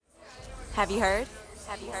Have you heard?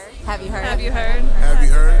 Have you heard? Have you heard? Have you heard? Have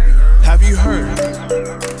you heard? Have you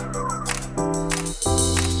heard?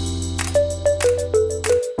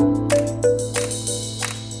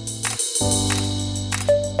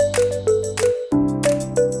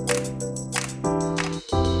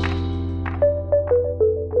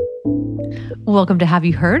 Welcome to Have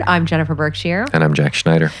You Heard? I'm Jennifer Berkshire. And I'm Jack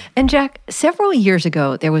Schneider. And Jack, several years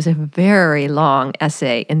ago, there was a very long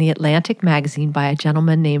essay in the Atlantic magazine by a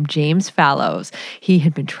gentleman named James Fallows. He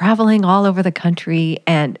had been traveling all over the country,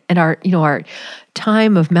 and in our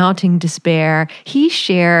time of mounting despair, he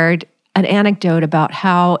shared an anecdote about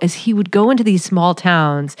how, as he would go into these small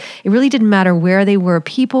towns, it really didn't matter where they were,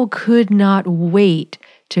 people could not wait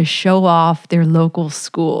to show off their local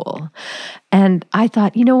school. And I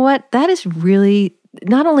thought, you know what? That is really,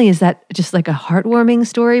 not only is that just like a heartwarming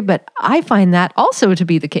story, but I find that also to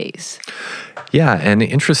be the case. Yeah, and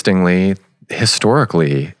interestingly,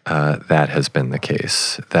 historically, that has been the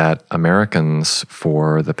case, that Americans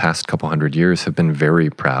for the past couple hundred years have been very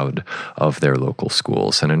proud of their local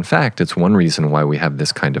schools. And in fact, it's one reason why we have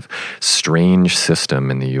this kind of strange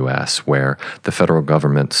system in the U.S. where the federal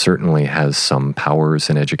government certainly has some powers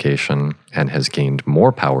in education and has gained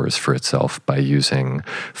more powers for itself by using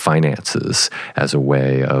finances as a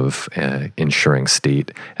way of ensuring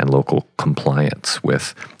state and local compliance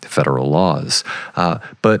with federal laws.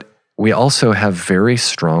 But we also have very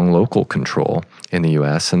strong local control in the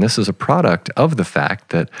U.S., and this is a product of the fact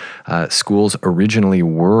that schools originally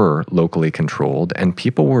were locally controlled, and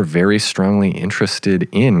people were very strongly interested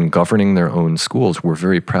in governing their own schools, were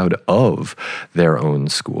very proud of their own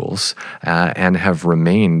schools, and have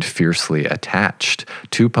remained fiercely attached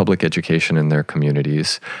to public education in their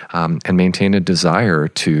communities, and maintain a desire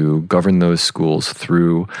to govern those schools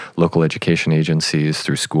through local education agencies,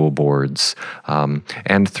 through school boards,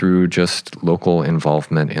 and through just local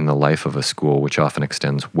involvement in the life of a school, which often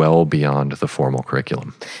extends well beyond the formal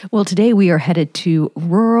curriculum. Well, today we are headed to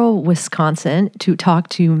rural Wisconsin to talk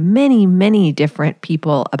to many, many different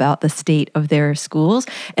people about the state of their schools.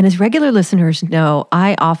 And as regular listeners know,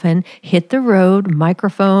 I often hit the road,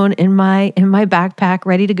 microphone in my backpack,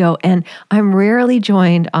 ready to go. And I'm rarely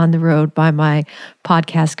joined on the road by my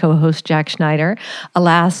podcast co-host, Jack Schneider.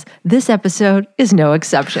 Alas, this episode is no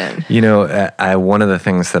exception. You know, one of the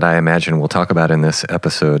things that I imagine we'll talk about in this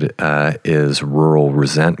episode is rural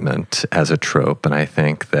resentment as a trope. And I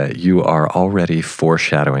think that you are already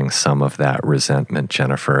foreshadowing some of that resentment,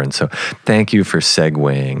 Jennifer. And so thank you for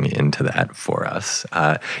segueing into that for us.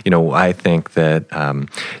 I think that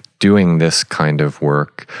doing this kind of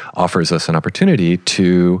work offers us an opportunity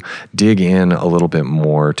to dig in a little bit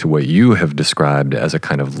more to what you have described as a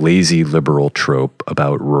kind of lazy liberal trope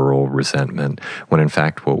about rural resentment, when in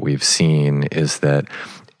fact what we've seen is that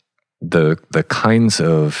the kinds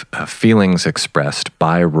of feelings expressed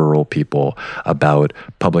by rural people about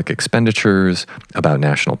public expenditures, about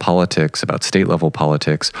national politics, about state-level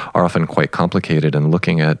politics are often quite complicated, and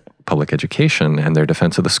looking at public education and their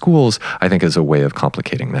defense of the schools, I think, is a way of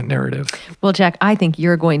complicating that narrative. Well, Jack, I think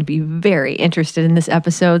you're going to be very interested in this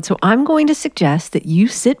episode, so I'm going to suggest that you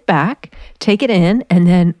sit back, take it in, and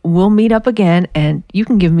then we'll meet up again, and you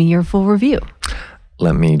can give me your full review.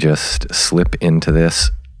 Let me just slip into this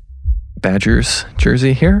Badgers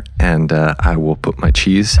jersey here, and I will put my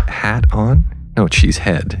cheese hat on. No, cheese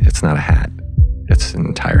head. It's not a hat. It's an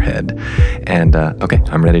entire head. And okay,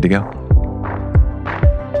 I'm ready to go.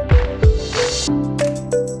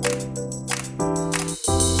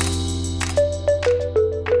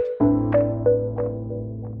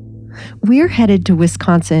 We're headed to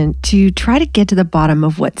Wisconsin to try to get to the bottom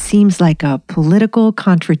of what seems like a political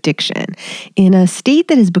contradiction in a state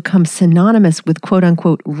that has become synonymous with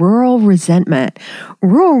quote-unquote rural resentment.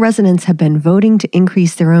 Rural residents have been voting to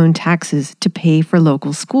increase their own taxes to pay for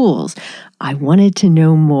local schools. I wanted to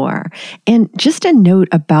know more. And just a note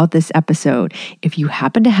about this episode, if you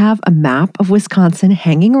happen to have a map of Wisconsin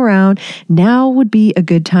hanging around, now would be a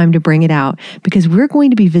good time to bring it out, because we're going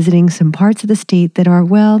to be visiting some parts of the state that are,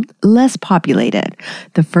 well, less populated.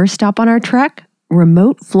 The first stop on our trek,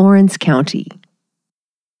 remote Florence County.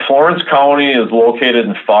 Florence County is located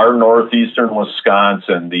in far northeastern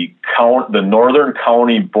Wisconsin. The northern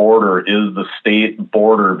county border is the state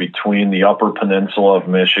border between the Upper Peninsula of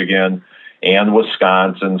Michigan and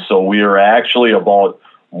Wisconsin. So we are actually about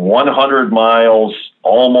 100 miles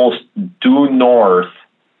almost due north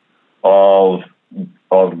of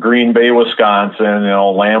Green Bay, Wisconsin,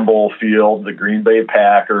 Lambeau Field, the Green Bay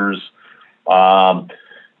Packers.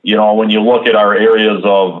 When you look at our areas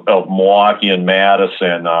of Milwaukee and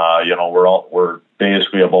Madison, we're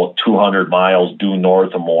basically about 200 miles due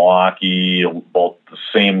north of Milwaukee, about the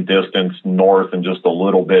same distance north and just a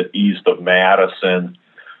little bit east of Madison.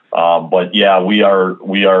 But yeah, we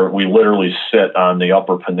literally sit on the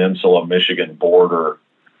Upper Peninsula Michigan border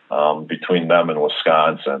between them and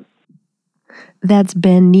Wisconsin. That's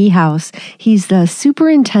Ben Niehaus. He's the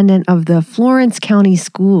superintendent of the Florence County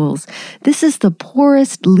Schools. This is the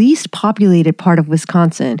poorest, least populated part of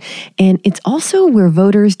Wisconsin, and it's also where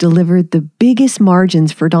voters delivered the biggest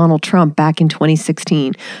margins for Donald Trump back in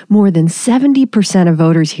 2016. More than 70% of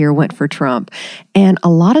voters here went for Trump, and a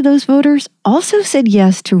lot of those voters also said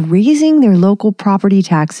yes to raising their local property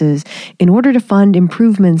taxes in order to fund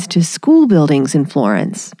improvements to school buildings in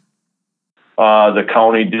Florence. The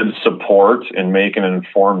county did support and make an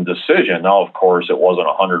informed decision. Now, of course, it wasn't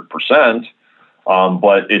 100%,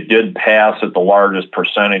 but it did pass at the largest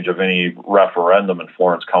percentage of any referendum in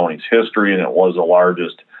Florence County's history, and it was the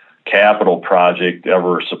largest capital project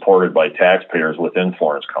ever supported by taxpayers within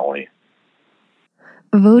Florence County.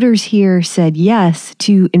 Voters here said yes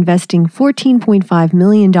to investing $14.5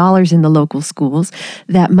 million in the local schools.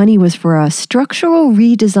 That money was for a structural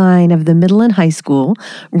redesign of the middle and high school,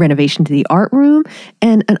 renovation to the art room,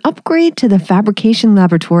 and an upgrade to the fabrication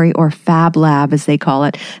laboratory, or Fab Lab as they call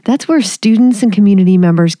it. That's where students and community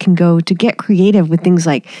members can go to get creative with things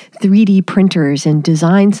like 3D printers and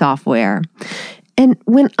design software. And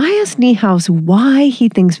when I asked Niehaus why he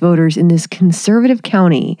thinks voters in this conservative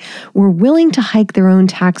county were willing to hike their own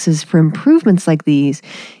taxes for improvements like these,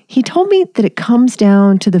 he told me that it comes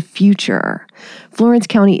down to the future. Florence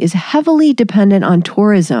County is heavily dependent on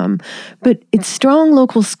tourism, but it's strong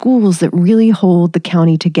local schools that really hold the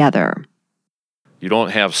county together. You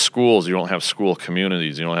don't have schools, you don't have school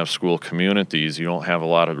communities, you don't have school communities, you don't have a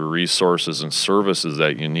lot of the resources and services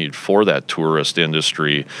that you need for that tourist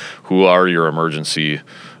industry. Who are your emergency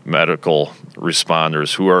medical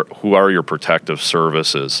responders? Who are your protective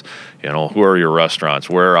services? Who are your restaurants?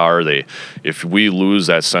 Where are they? If we lose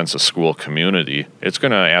that sense of school community, it's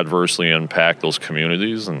going to adversely impact those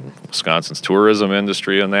communities and Wisconsin's tourism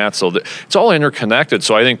industry and that. So it's all interconnected.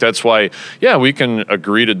 So I think that's why, we can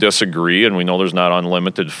agree to disagree, and we know there's not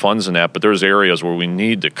unlimited funds in that, but there's areas where we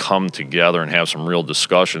need to come together and have some real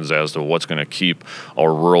discussions as to what's going to keep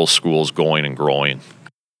our rural schools going and growing.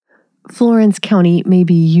 Florence County may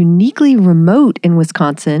be uniquely remote in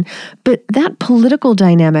Wisconsin, but that political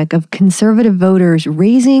dynamic of conservative voters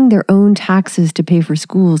raising their own taxes to pay for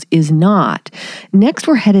schools is not. Next,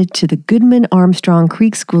 we're headed to the Goodman-Armstrong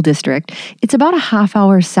Creek School District. It's about a half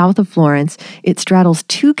hour south of Florence. It straddles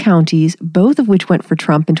two counties, both of which went for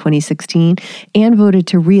Trump in 2016 and voted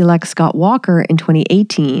to re-elect Scott Walker in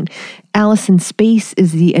 2018. Allison Space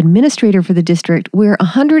is the administrator for the district, where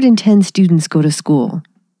 110 students go to school.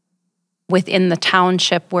 Within the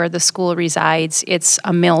township where the school resides, it's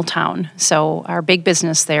a mill town. So our big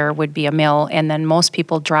business there would be a mill, and then most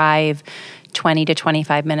people drive 20 to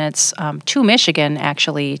 25 minutes to Michigan,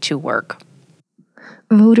 actually, to work.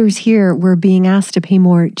 Voters here were being asked to pay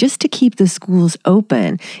more just to keep the schools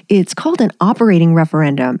open. It's called an operating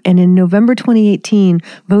referendum, and in November 2018,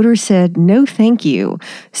 voters said no thank you.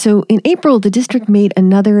 So in April, the district made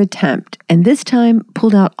another attempt, and this time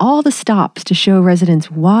pulled out all the stops to show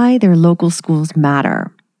residents why their local schools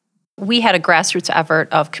matter. We had a grassroots effort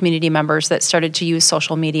of community members that started to use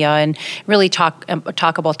social media and really talk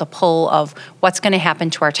about the pull of what's going to happen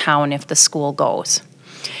to our town if the school goes.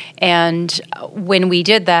 And when we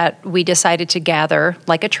did that, we decided to gather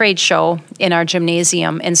like a trade show in our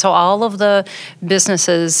gymnasium. And so all of the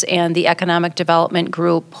businesses and the economic development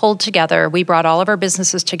group pulled together. We brought all of our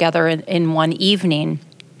businesses together in one evening.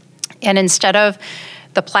 And instead of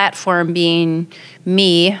the platform being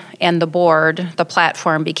me and the board, the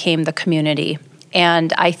platform became the community.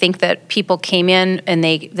 And I think that people came in and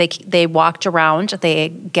they walked around, they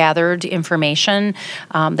gathered information,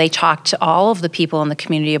 they talked to all of the people in the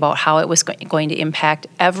community about how it was going to impact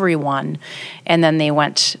everyone, and then they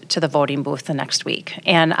went to the voting booth the next week.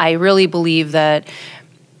 And I really believe that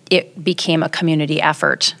it became a community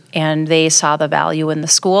effort, and they saw the value in the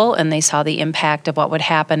school, and they saw the impact of what would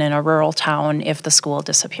happen in a rural town if the school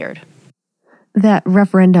disappeared. That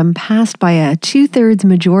referendum passed by a 2/3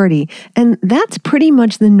 majority, and that's pretty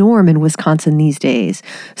much the norm in Wisconsin these days.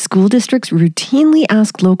 School districts routinely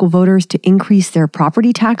ask local voters to increase their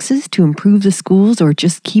property taxes to improve the schools or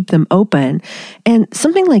just keep them open, and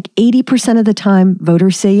something like 80% of the time,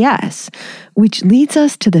 voters say yes, which leads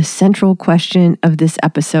us to the central question of this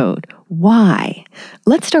episode. Why?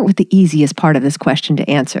 Let's start with the easiest part of this question to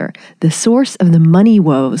answer, the source of the money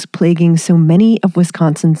woes plaguing so many of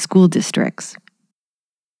Wisconsin's school districts.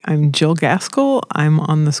 I'm Jill Gaskell. I'm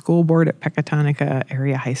on the school board at Pecatonica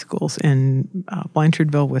Area High Schools in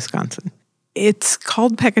Blanchardville, Wisconsin. It's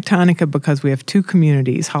called Pecatonica because we have two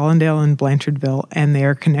communities, Hollandale and Blanchardville, and they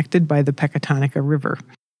are connected by the Pecatonica River.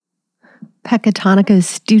 Pecatonica's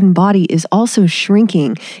student body is also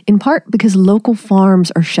shrinking, in part because local farms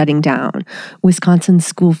are shutting down. Wisconsin's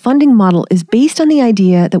school funding model is based on the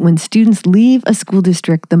idea that when students leave a school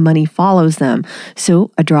district, the money follows them. So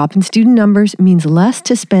a drop in student numbers means less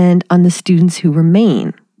to spend on the students who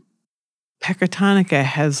remain. Pecatonica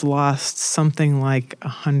has lost something like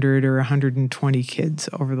 100 or 120 kids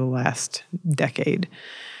over the last decade.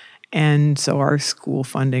 And so our school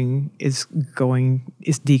funding is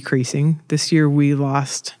decreasing. This year we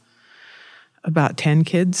lost about 10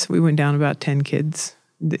 kids. We went down about 10 kids.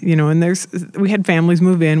 And we had families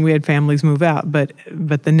move in, we had families move out, but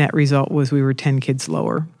the net result was we were 10 kids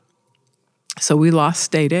lower. So we lost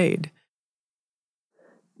state aid.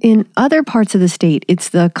 In other parts of the state, it's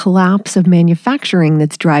the collapse of manufacturing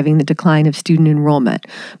that's driving the decline of student enrollment.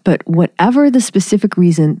 But whatever the specific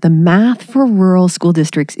reason, the math for rural school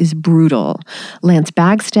districts is brutal. Lance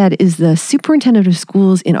Bagstead is the superintendent of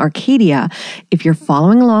schools in Arcadia. If you're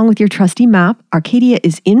following along with your trusty map, Arcadia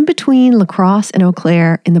is in between La Crosse and Eau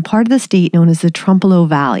Claire in the part of the state known as the Trempealeau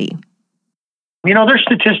Valley. There's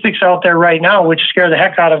statistics out there right now which scare the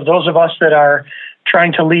heck out of those of us that are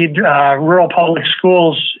trying to lead rural public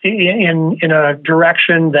schools in a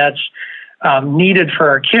direction that's needed for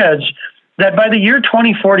our kids, that by the year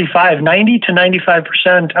 2045, 90 to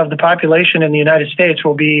 95% of the population in the United States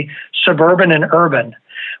will be suburban and urban.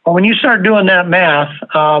 Well, when you start doing that math,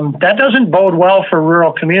 that doesn't bode well for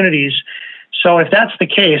rural communities. So if that's the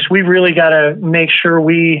case, we've really got to make sure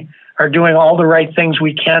we are doing all the right things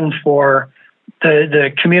we can for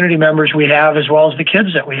the community members we have as well as the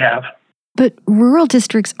kids that we have. But rural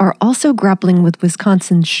districts are also grappling with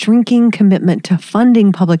Wisconsin's shrinking commitment to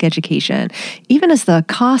funding public education, even as the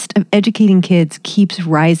cost of educating kids keeps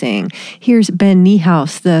rising. Here's Ben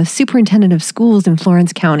Niehaus, the superintendent of schools in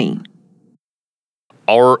Florence County.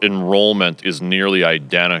 Our enrollment is nearly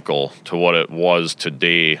identical to what it was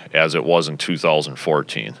today as it was in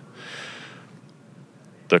 2014.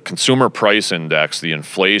 The consumer price index, the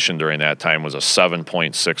inflation during that time was a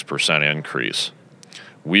 7.6% increase.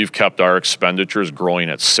 We've kept our expenditures growing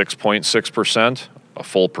at 6.6%, a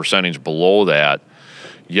full percentage below that,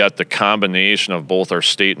 yet the combination of both our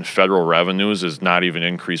state and federal revenues is not even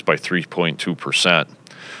increased by 3.2%.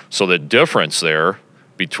 So the difference there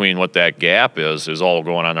between what that gap is all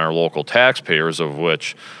going on our local taxpayers, of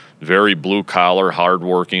which very blue-collar,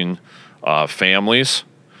 hardworking families,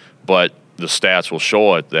 but the stats will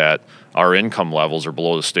show it that our income levels are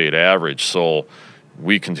below the state average. So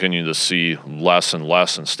we continue to see less and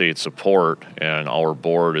less in state support, and our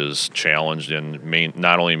board is challenged in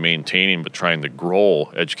not only maintaining but trying to grow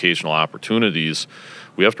educational opportunities.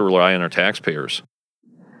 We have to rely on our taxpayers.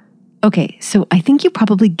 Okay, so I think you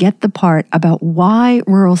probably get the part about why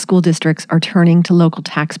rural school districts are turning to local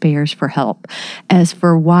taxpayers for help. As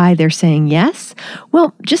for why they're saying yes,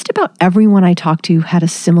 well, just about everyone I talked to had a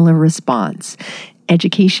similar response.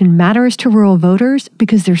 Education matters to rural voters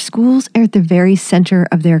because their schools are at the very center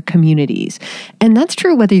of their communities. And that's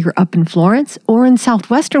true whether you're up in Florence or in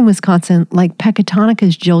southwestern Wisconsin like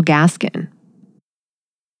Pecatonica's Jill Gaskin.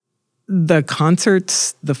 The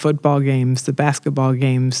concerts, the football games, the basketball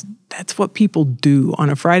games, that's what people do. On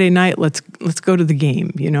a Friday night, let's go to the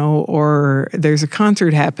game, or there's a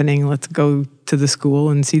concert happening, let's go to the school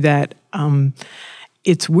and see that.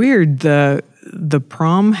 It's weird, the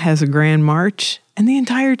prom has a grand march and the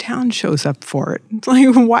entire town shows up for it. It's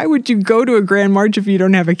like, why would you go to a grand march if you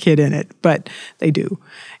don't have a kid in it? But they do.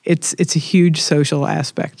 It's a huge social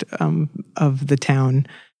aspect of the town.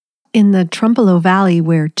 In the Trempealeau Valley,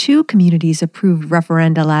 where two communities approved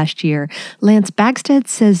referenda last year, Lance Bagstead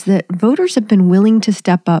says that voters have been willing to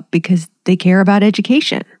step up because they care about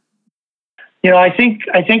education. I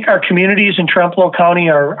think our communities in Trempealeau County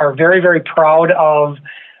are very, very proud of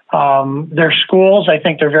their schools. I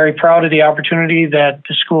think they're very proud of the opportunity that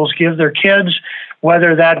the schools give their kids,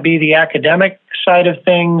 whether that be the academic side of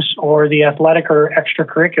things or the athletic or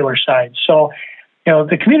extracurricular side. So,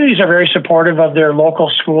 the communities are very supportive of their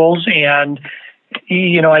local schools, and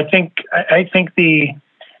I think the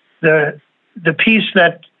piece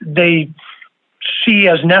that they see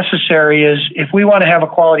as necessary is if we want to have a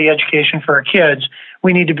quality education for our kids,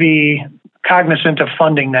 we need to be cognizant of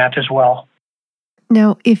funding that as well.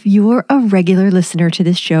 Now, if you're a regular listener to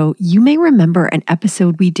this show, you may remember an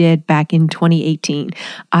episode we did back in 2018.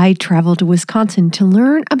 I traveled to Wisconsin to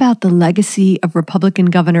learn about the legacy of Republican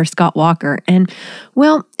Governor Scott Walker, and,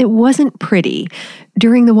 well, it wasn't pretty.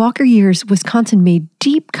 During the Walker years, Wisconsin made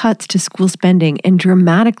deep cuts to school spending and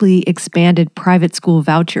dramatically expanded private school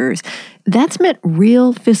vouchers. That's meant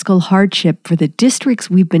real fiscal hardship for the districts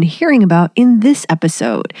we've been hearing about in this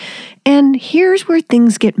episode. And here's where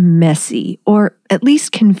things get messy, or at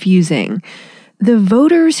least confusing. The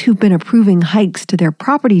voters who've been approving hikes to their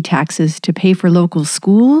property taxes to pay for local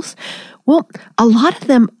schools, well, a lot of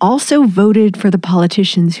them also voted for the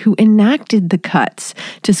politicians who enacted the cuts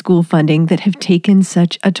to school funding that have taken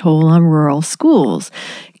such a toll on rural schools.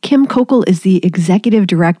 Kim Kokel is the executive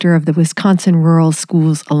director of the Wisconsin Rural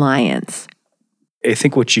Schools Alliance. I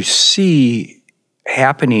think what you see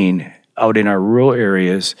happening out in our rural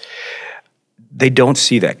areas, they don't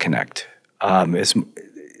see that connect as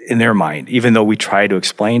in their mind, even though we try to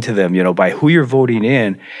explain to them, by who you're voting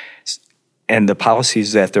in and the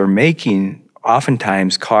policies that they're making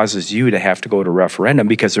oftentimes causes you to have to go to referendum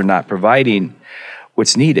because they're not providing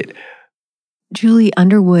what's needed. Julie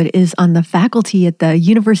Underwood is on the faculty at the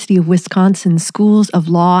University of Wisconsin Schools of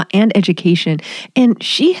Law and Education, and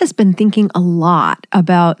she has been thinking a lot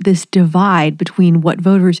about this divide between what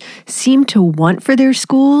voters seem to want for their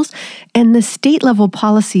schools and the state-level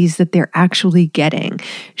policies that they're actually getting.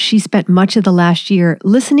 She spent much of the last year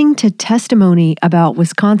listening to testimony about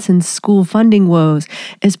Wisconsin's school funding woes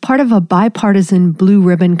as part of a bipartisan Blue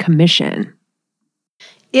Ribbon Commission.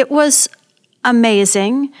 It was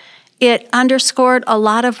amazing. It underscored a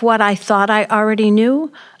lot of what I thought I already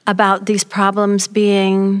knew about these problems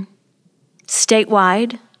being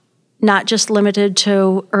statewide, not just limited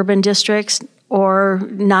to urban districts or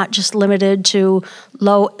not just limited to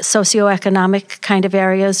low socioeconomic kind of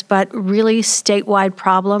areas, but really statewide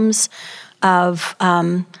problems of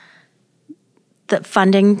the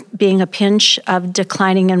funding being a pinch, of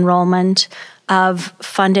declining enrollment, of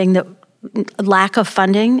funding that lack of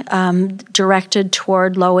funding directed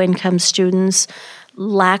toward low-income students,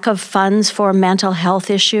 lack of funds for mental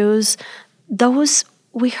health issues.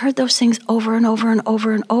 We heard those things over and over and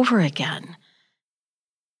over and over again.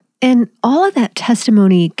 And all of that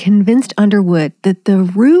testimony convinced Underwood that the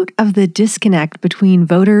root of the disconnect between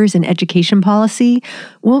voters and education policy,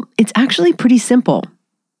 well, it's actually pretty simple.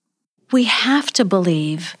 We have to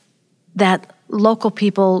believe that local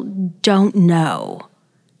people don't know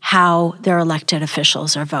how their elected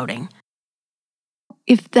officials are voting.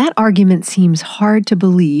 If that argument seems hard to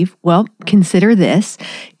believe, well, consider this.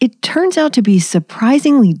 It turns out to be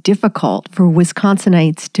surprisingly difficult for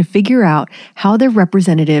Wisconsinites to figure out how their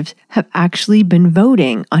representatives have actually been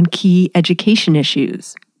voting on key education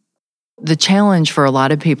issues. The challenge for a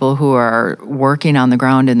lot of people who are working on the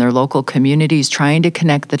ground in their local communities, trying to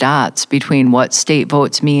connect the dots between what state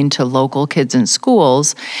votes mean to local kids in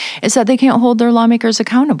schools, is that they can't hold their lawmakers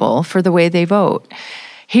accountable for the way they vote.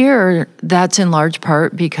 Here, that's in large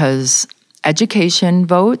part because education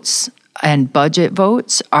votes and budget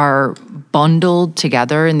votes are bundled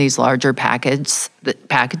together in these larger packages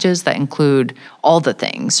that include all the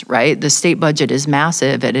things, right? The state budget is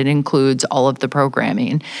massive and it includes all of the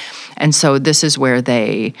programming. And so this is where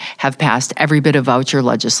they have passed every bit of voucher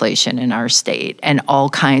legislation in our state and all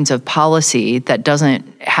kinds of policy that doesn't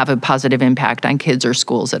have a positive impact on kids or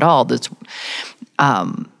schools at all. That's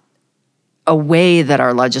a way that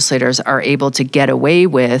our legislators are able to get away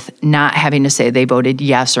with not having to say they voted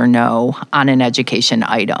yes or no on an education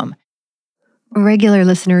item. Regular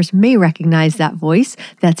listeners may recognize that voice.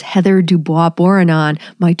 That's Heather Dubois-Bouranon,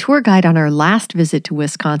 my tour guide on our last visit to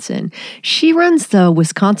Wisconsin. She runs the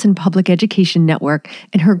Wisconsin Public Education Network,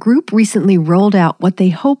 and her group recently rolled out what they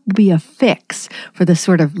hope will be a fix for the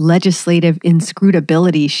sort of legislative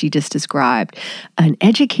inscrutability she just described. An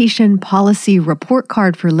education policy report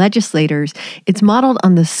card for legislators. It's modeled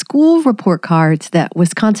on the school report cards that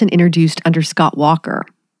Wisconsin introduced under Scott Walker.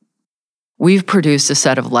 We've produced a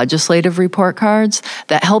set of legislative report cards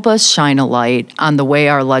that help us shine a light on the way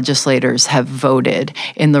our legislators have voted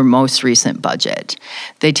in their most recent budget.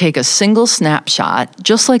 They take a single snapshot,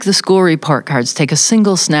 just like the school report cards take a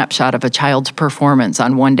single snapshot of a child's performance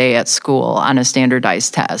on one day at school on a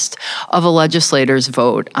standardized test of a legislator's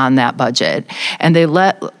vote on that budget. And they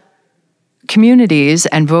let communities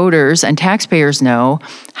and voters and taxpayers know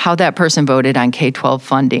how that person voted on K-12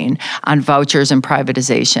 funding, on vouchers and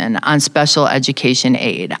privatization, on special education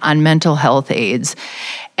aid, on mental health aids.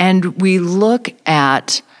 And we look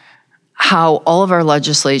at how all of our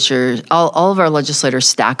legislators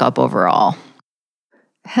stack up overall.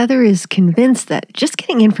 Heather is convinced that just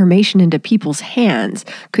getting information into people's hands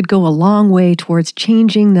could go a long way towards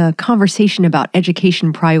changing the conversation about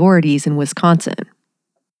education priorities in Wisconsin.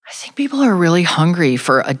 I think people are really hungry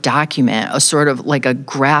for a document, a sort of like a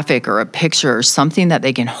graphic or a picture or something that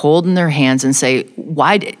they can hold in their hands and say,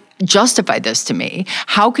 why justify this to me?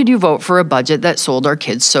 How could you vote for a budget that sold our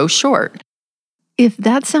kids so short? If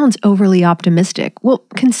that sounds overly optimistic, well,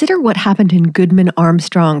 consider what happened in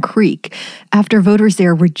Goodman-Armstrong Creek. After voters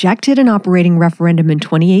there rejected an operating referendum in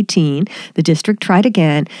 2018, the district tried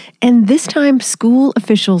again, and this time school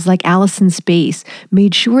officials like Allison Space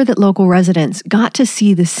made sure that local residents got to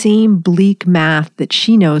see the same bleak math that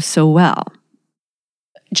she knows so well.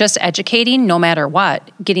 Just educating, no matter what,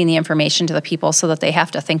 getting the information to the people so that they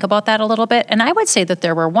have to think about that a little bit. And I would say that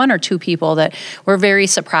there were one or two people that were very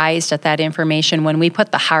surprised at that information when we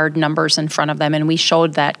put the hard numbers in front of them and we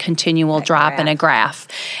showed that continual drop in a graph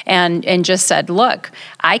and just said, look,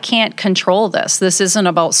 I can't control this. This isn't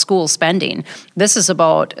about school spending. This is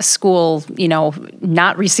about school,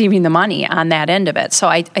 not receiving the money on that end of it. So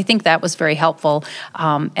I think that was very helpful.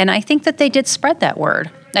 And I think that they did spread that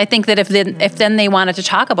word. I think that if then they wanted to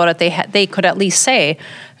talk about it, they could at least say,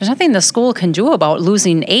 there's nothing the school can do about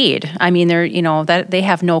losing aid. I mean, that they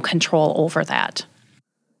have no control over that.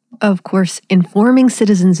 Of course, informing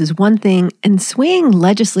citizens is one thing, and swaying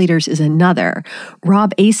legislators is another.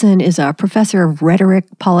 Rob Asen is a professor of rhetoric,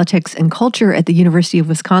 politics, and culture at the University of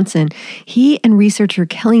Wisconsin. He and researcher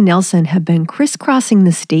Kelly Nelson have been crisscrossing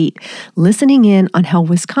the state, listening in on how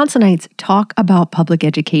Wisconsinites talk about public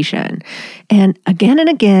education. And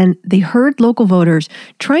again, they heard local voters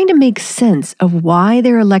trying to make sense of why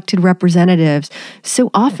their elected representatives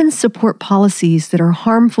so often support policies that are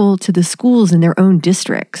harmful to the schools in their own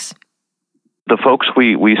districts. The folks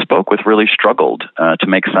we spoke with really struggled to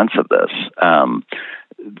make sense of this.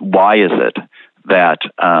 Why is it that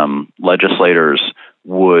legislators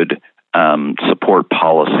would support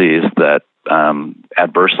policies that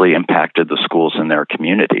adversely impacted the schools in their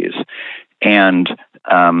communities? And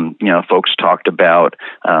folks talked about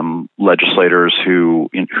legislators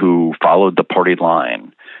who followed the party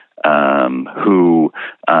line, who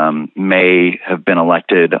may have been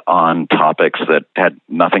elected on topics that had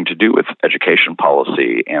nothing to do with education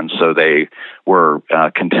policy, and so they were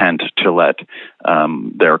content to let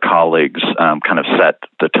their colleagues kind of set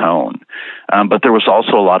the tone. But there was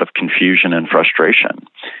also a lot of confusion and frustration.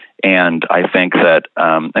 And I think that,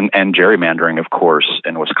 and gerrymandering, of course,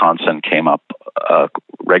 in Wisconsin came up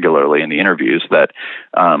regularly in the interviews, that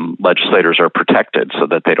legislators are protected so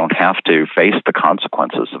that they don't have to face the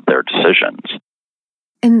consequences of their decisions.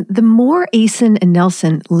 And the more Asen and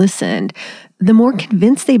Nelson listened, the more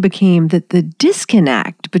convinced they became that the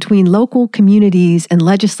disconnect between local communities and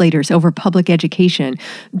legislators over public education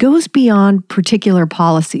goes beyond particular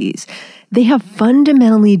policies. They have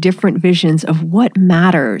fundamentally different visions of what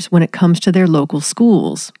matters when it comes to their local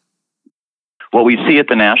schools. What we see at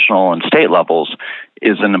the national and state levels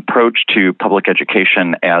is an approach to public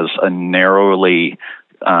education as a narrowly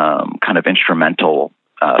kind of instrumental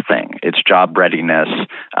thing. It's job readiness.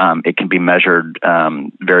 It can be measured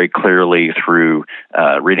very clearly through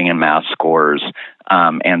reading and math scores.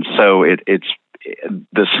 And so it's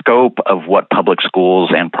the scope of what public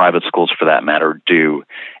schools and private schools, for that matter, do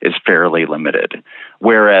is fairly limited.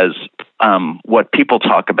 Whereas what people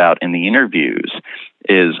talk about in the interviews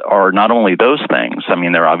are not only those things. I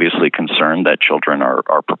mean, they're obviously concerned that children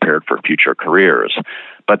are prepared for future careers,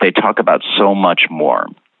 but they talk about so much more,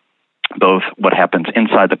 both what happens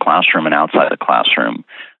inside the classroom and outside the classroom.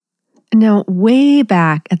 Now, way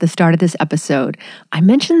back at the start of this episode, I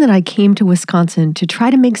mentioned that I came to Wisconsin to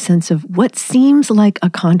try to make sense of what seems like a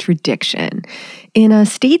contradiction. In a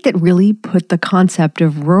state that really put the concept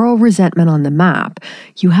of rural resentment on the map,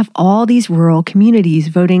 you have all these rural communities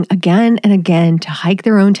voting again and again to hike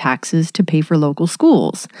their own taxes to pay for local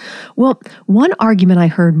schools. Well, one argument I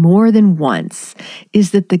heard more than once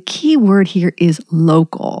is that the key word here is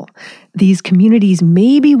local. These communities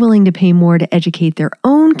may be willing to pay more to educate their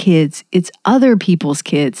own kids. It's other people's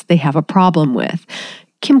kids they have a problem with.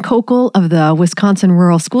 Kim Kokel of the Wisconsin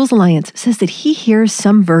Rural Schools Alliance says that he hears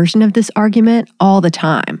some version of this argument all the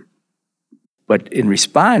time. But in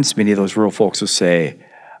response, many of those rural folks will say,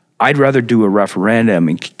 I'd rather do a referendum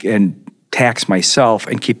and tax myself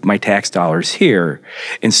and keep my tax dollars here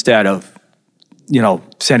instead of,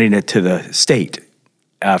 sending it to the state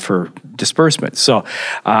for disbursement. So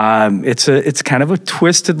it's kind of a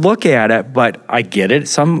twisted look at it, but I get it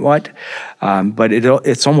somewhat. But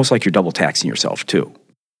it's almost like you're double taxing yourself too.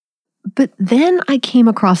 But then I came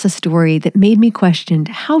across a story that made me question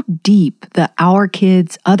how deep the our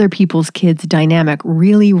kids, other people's kids dynamic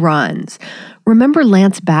really runs. Remember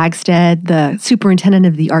Lance Bagstead, the superintendent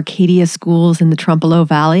of the Arcadia schools in the Trempealeau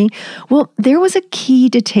Valley? Well, there was a key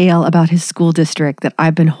detail about his school district that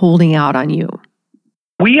I've been holding out on you.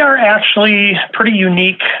 We are actually pretty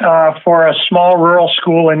unique for a small rural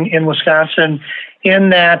school in Wisconsin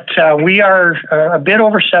in that we are a bit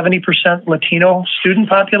over 70% Latino student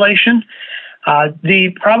population.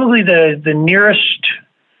 Probably the nearest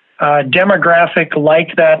demographic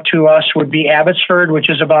like that to us would be Abbotsford, which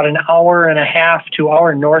is about an hour and a half to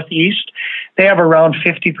hour northeast. They have around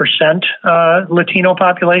 50% Latino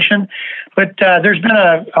population. But there's been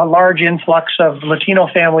a large influx of Latino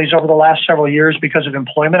families over the last several years because of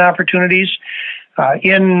employment opportunities.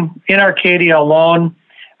 In Arcadia alone,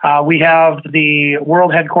 we have the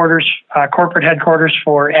world headquarters, corporate headquarters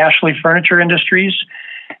for Ashley Furniture Industries.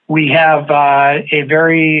 We have a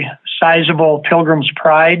very sizable Pilgrim's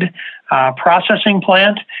Pride processing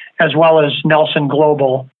plant, as well as Nelson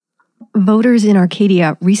Global. Voters in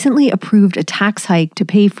Arcadia recently approved a tax hike to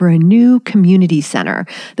pay for a new community center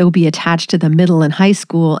that will be attached to the middle and high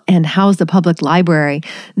school and house the public library.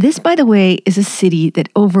 This, by the way, is a city that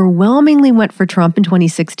overwhelmingly went for Trump in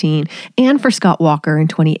 2016 and for Scott Walker in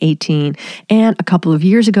 2018. And a couple of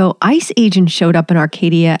years ago, ICE agents showed up in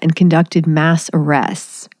Arcadia and conducted mass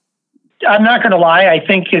arrests. I'm not going to lie. I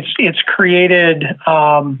think it's created,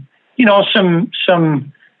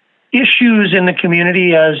 some issues in the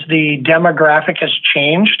community as the demographic has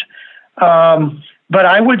changed. But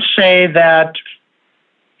I would say that,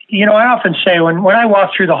 I often say when I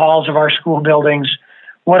walk through the halls of our school buildings,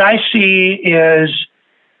 what I see is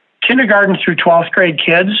kindergarten through 12th grade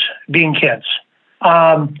kids being kids.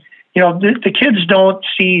 The kids don't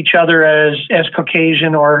see each other as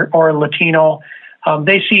Caucasian or Latino.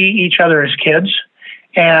 They see each other as kids.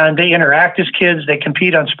 And they interact as kids. They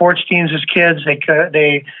compete on sports teams as kids.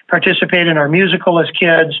 They participate in our musical as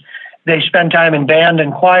kids. They spend time in band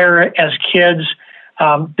and choir as kids.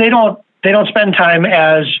 They don't spend time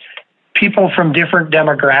as people from different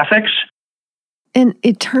demographics. And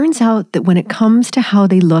it turns out that when it comes to how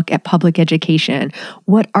they look at public education,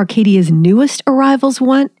 what Arcadia's newest arrivals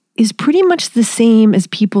want is pretty much the same as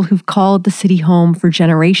people who've called the city home for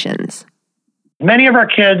generations. Many of our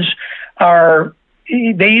kids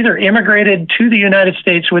they either immigrated to the United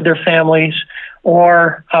States with their families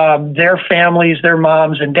or their families, their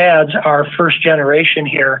moms and dads are first generation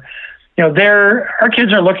here. Our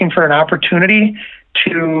kids are looking for an opportunity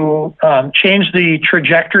to change the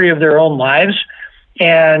trajectory of their own lives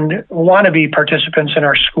and want to be participants in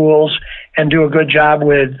our schools and do a good job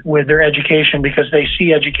with their education because they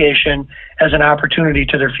see education as an opportunity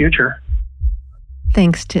to their future.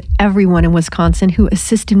 Thanks to everyone in Wisconsin who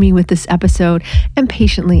assisted me with this episode and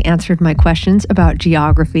patiently answered my questions about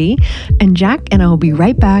geography. And Jack and I will be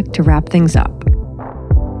right back to wrap things up.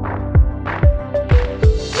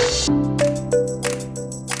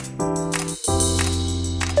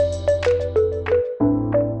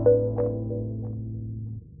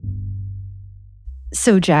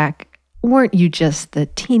 So, Jack, weren't you just the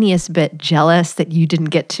teeniest bit jealous that you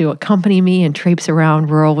didn't get to accompany me and traipse around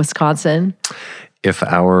rural Wisconsin? If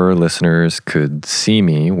our listeners could see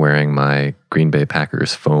me wearing my Green Bay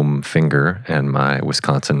Packers foam finger and my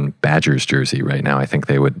Wisconsin Badgers jersey right now, I think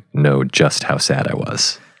they would know just how sad I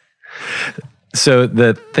was. So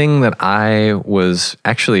the thing that I was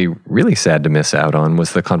actually really sad to miss out on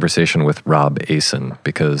was the conversation with Rob Asen,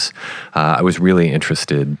 because I was really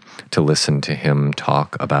interested to listen to him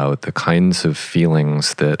talk about the kinds of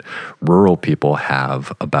feelings that rural people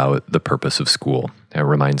have about the purpose of school. It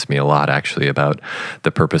reminds me a lot, actually, about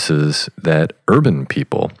the purposes that urban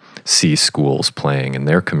people see schools playing in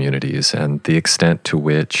their communities and the extent to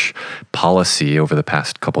which policy over the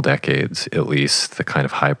past couple decades, at least the kind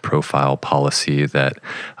of high-profile policy that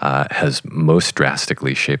has most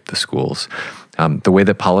drastically shaped the schools, the way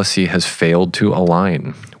that policy has failed to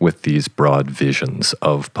align with these broad visions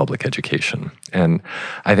of public education. And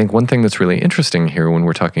I think one thing that's really interesting here when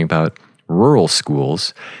we're talking about rural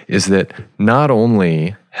schools is that not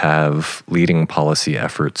only have leading policy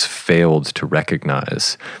efforts failed to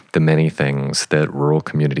recognize the many things that rural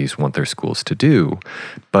communities want their schools to do,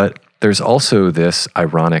 but there's also this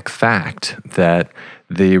ironic fact that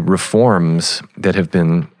the reforms that have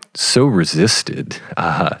been so resisted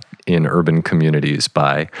in urban communities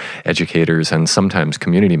by educators and sometimes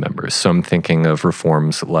community members. So I'm thinking of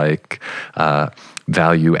reforms like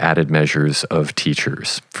value-added measures of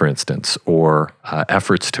teachers, for instance, or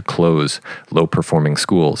efforts to close low-performing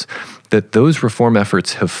schools, that those reform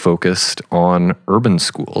efforts have focused on urban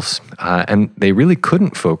schools. And they really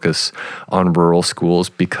couldn't focus on rural schools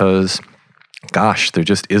because, gosh, there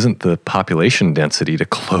just isn't the population density to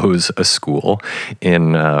close a school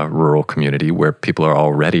in a rural community where people are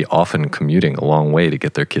already often commuting a long way to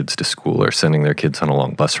get their kids to school or sending their kids on a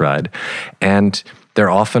long bus ride. And there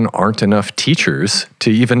often aren't enough teachers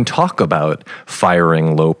to even talk about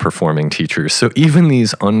firing low-performing teachers. So even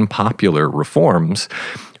these unpopular reforms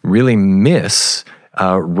really miss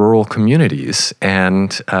rural communities,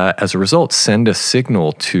 and as a result, send a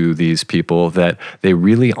signal to these people that they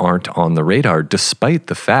really aren't on the radar, despite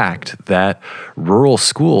the fact that rural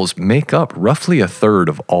schools make up roughly a third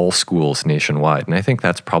of all schools nationwide. And I think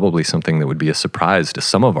that's probably something that would be a surprise to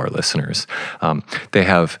some of our listeners. They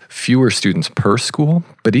have fewer students per school,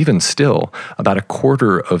 but even still, about a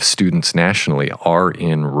quarter of students nationally are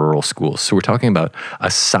in rural schools. So we're talking about a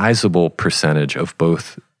sizable percentage of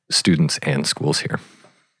both students and schools here.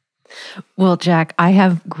 Well, Jack, I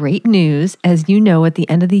have great news. As you know, at the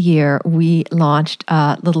end of the year, we launched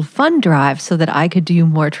a little fund drive so that I could do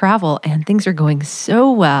more travel, and things are going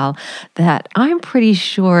so well that I'm pretty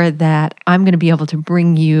sure that I'm going to be able to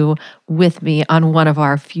bring you with me on one of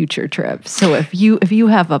our future trips. So if you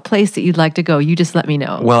have a place that you'd like to go, you just let me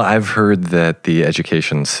know. Well, I've heard that the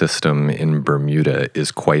education system in Bermuda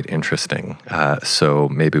is quite interesting. So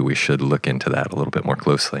maybe we should look into that a little bit more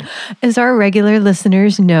closely. As our regular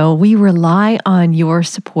listeners know, we rely on your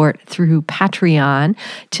support through Patreon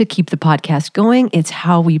to keep the podcast going. It's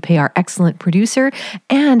how we pay our excellent producer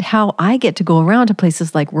and how I get to go around to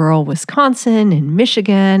places like rural Wisconsin and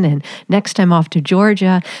Michigan and next time off to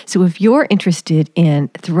Georgia. So if you're interested in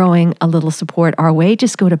throwing a little support our way,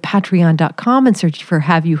 just go to patreon.com and search for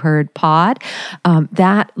Have You Heard Pod.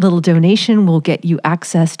 That little donation will get you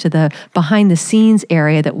access to the behind the scenes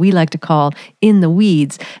area that we like to call In the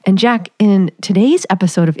Weeds. And Jack, in today's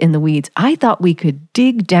episode of In the Weeds, I thought we could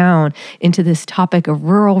dig down into this topic of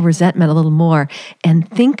rural resentment a little more and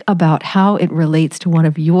think about how it relates to one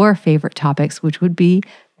of your favorite topics, which would be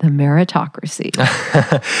the meritocracy.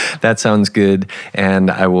 That sounds good. And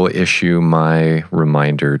I will issue my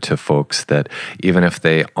reminder to folks that even if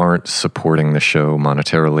they aren't supporting the show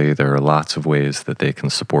monetarily, there are lots of ways that they can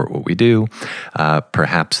support what we do.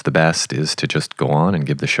 Perhaps the best is to just go on and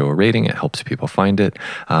give the show a rating. It helps people find it.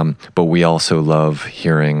 But we also love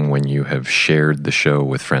hearing when you have shared the show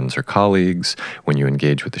with friends or colleagues, when you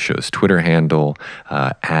engage with the show's Twitter handle,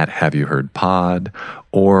 at Have You Heard Pod,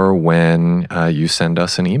 or when you send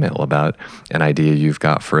us an email about an idea you've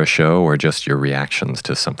got for a show or just your reactions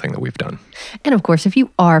to something that we've done. And of course, if you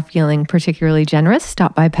are feeling particularly generous,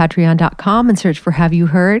 stop by patreon.com and search for Have You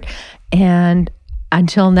Heard. And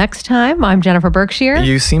until next time, I'm Jennifer Berkshire.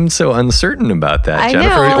 You seemed so uncertain about that, I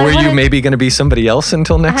Jennifer. know. Were you maybe going to be somebody else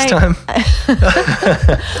until next time?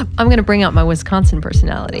 I'm going to bring out my Wisconsin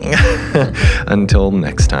personality. Until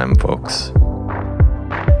next time, folks.